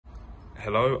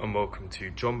Hello and welcome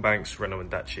to John Banks Renault and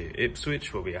Dacia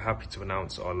Ipswich, where we are happy to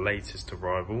announce our latest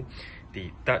arrival, the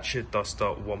Dacia Duster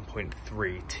 1.3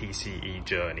 TCE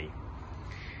Journey.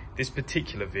 This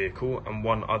particular vehicle and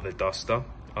one other Duster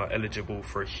are eligible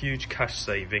for a huge cash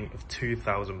saving of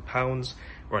 £2,000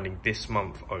 running this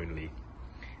month only.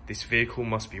 This vehicle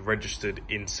must be registered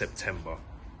in September.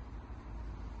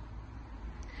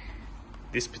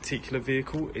 This particular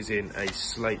vehicle is in a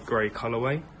slate grey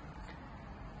colourway.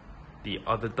 The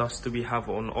other Duster we have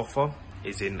on offer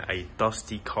is in a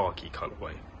dusty khaki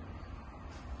colourway.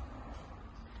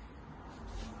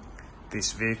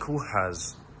 This vehicle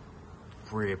has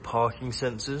rear parking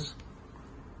sensors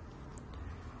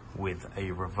with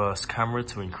a reverse camera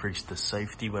to increase the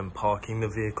safety when parking the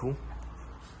vehicle.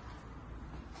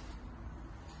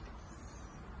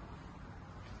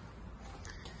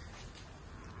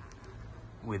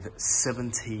 With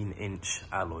 17-inch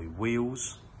alloy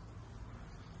wheels.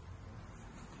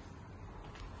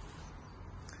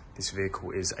 This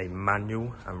vehicle is a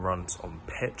manual and runs on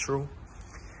petrol.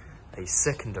 A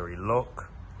secondary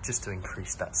lock just to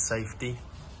increase that safety.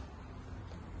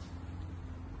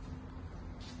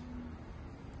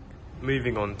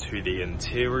 Moving on to the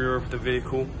interior of the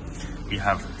vehicle, we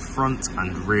have front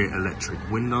and rear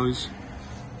electric windows.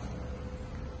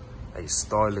 A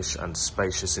stylish and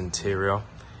spacious interior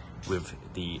with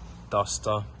the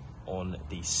Duster on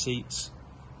the seats.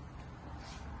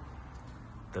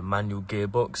 The manual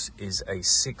gearbox is a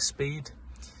 6-speed.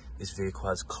 This vehicle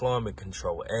has climate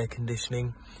control air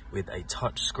conditioning with a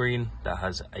touch screen that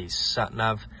has a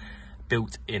sat-nav,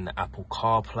 built-in Apple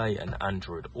CarPlay and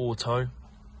Android Auto.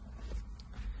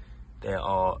 There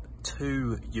are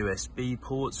 2 USB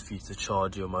ports for you to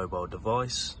charge your mobile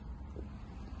device.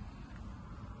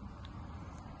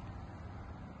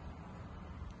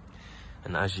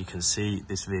 And as you can see,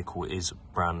 this vehicle is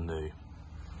brand new.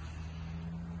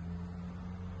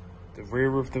 The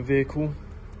rear of the vehicle,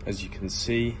 as you can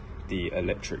see, the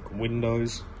electric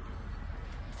windows,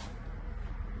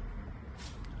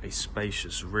 a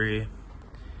spacious rear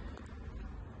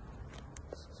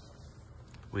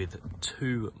with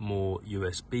 2 more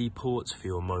USB ports for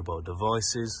your mobile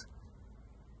devices,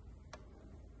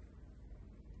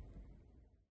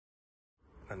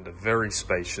 and a very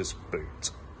spacious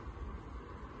boot.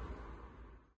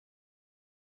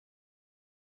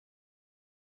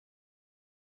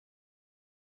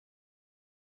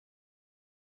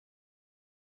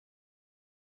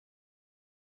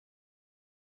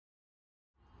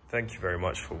 Thank you very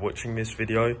much for watching this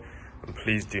video, and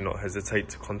please do not hesitate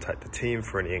to contact the team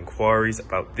for any inquiries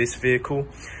about this vehicle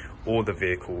or the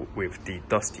vehicle with the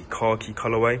dusty khaki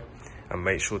colourway, and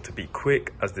make sure to be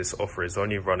quick as this offer is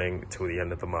only running till the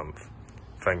end of the month.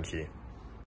 Thank you.